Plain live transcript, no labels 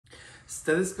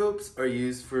Stethoscopes are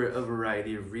used for a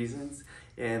variety of reasons,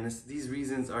 and these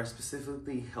reasons are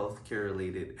specifically healthcare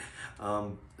related.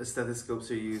 The stethoscopes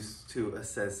are used to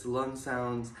assess lung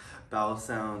sounds, bowel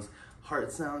sounds,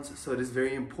 heart sounds, so it is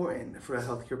very important for a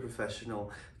healthcare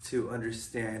professional to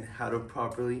understand how to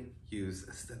properly use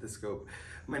a stethoscope.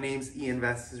 My name's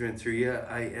Vazquez-Renteria.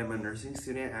 I am a nursing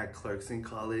student at Clarkson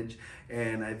College,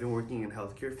 and I've been working in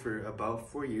healthcare for about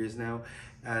 4 years now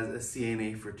as a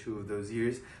CNA for 2 of those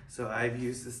years. So I've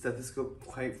used the stethoscope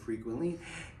quite frequently,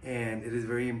 and it is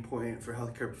very important for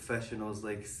healthcare professionals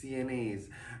like CNAs,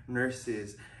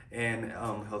 nurses, and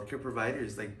healthcare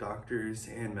providers like doctors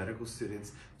and medical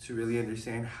students to really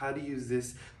understand how to use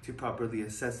this to properly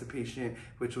assess a patient,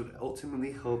 which would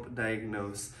ultimately help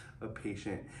diagnose a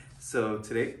patient. So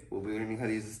today we'll be learning how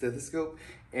to use a stethoscope,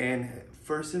 and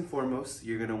first and foremost,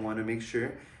 you're gonna wanna make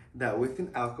sure that with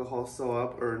an alcohol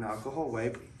swab or an alcohol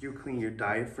wipe, you clean your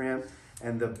diaphragm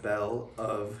and the bell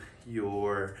of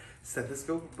your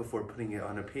stethoscope before putting it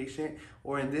on a patient.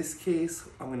 Or in this case,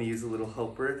 I'm gonna use a little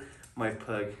helper, my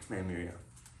pug, Nymeria.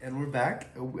 And we're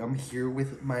back. I'm here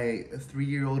with my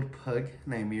 3-year-old pug,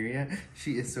 Nymeria.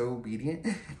 She is so obedient.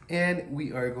 And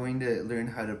we are going to learn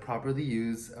how to properly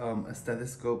use a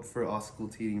stethoscope for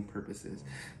auscultating purposes.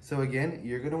 So again,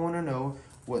 you're gonna wanna know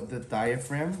what the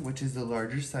diaphragm, which is the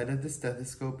larger side of the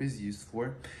stethoscope, is used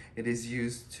for. It is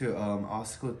used to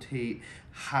auscultate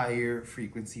higher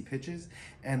frequency pitches,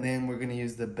 and then we're gonna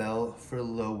use the bell for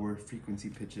lower frequency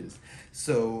pitches.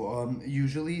 So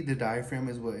usually the diaphragm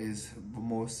is what is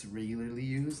most regularly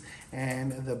used,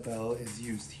 and the bell is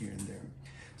used here and there.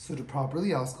 So to properly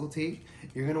auscultate,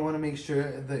 you're gonna wanna make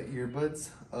sure the earbuds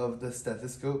of the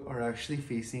stethoscope are actually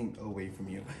facing away from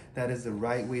you. That is the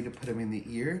right way to put them in the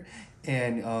ear,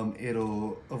 and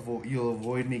you'll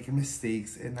avoid making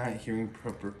mistakes and not hearing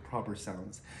proper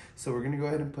sounds. So we're gonna go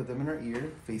ahead and put them in our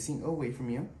ear, facing away from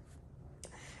you.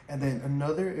 And then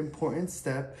another important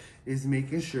step is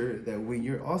making sure that when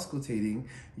you're auscultating,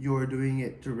 you're doing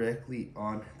it directly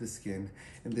on the skin.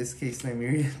 In this case,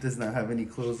 Nymeria does not have any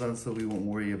clothes on, so we won't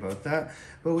worry about that.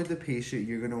 But with the patient,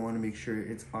 you're gonna wanna make sure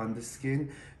it's on the skin,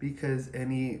 because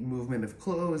any movement of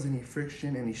clothes, any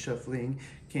friction, any shuffling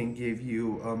can give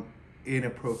you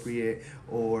inappropriate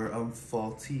or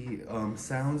faulty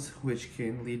sounds, which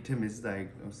can lead to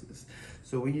misdiagnosis.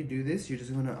 So when you do this, you're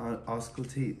just going to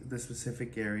auscultate the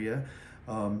specific area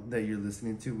that you're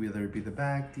listening to, whether it be the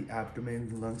back, the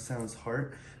abdomen, lung sounds,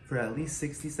 heart, for at least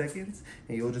 60 seconds,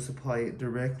 and you'll just apply it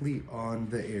directly on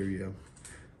the area.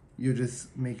 You'll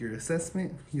just make your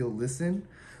assessment, you'll listen.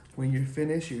 When you're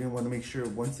finished, you're gonna wanna make sure,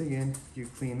 once again, you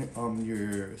clean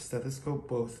your stethoscope,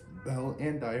 both bell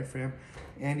and diaphragm,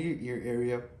 and your ear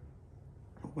area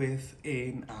with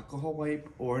an alcohol wipe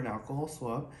or an alcohol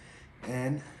swab,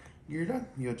 and you're done.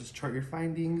 You'll just chart your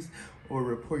findings or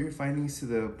report your findings to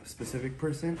the specific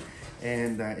person,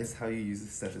 and that is how you use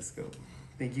the stethoscope.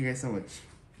 Thank you guys so much.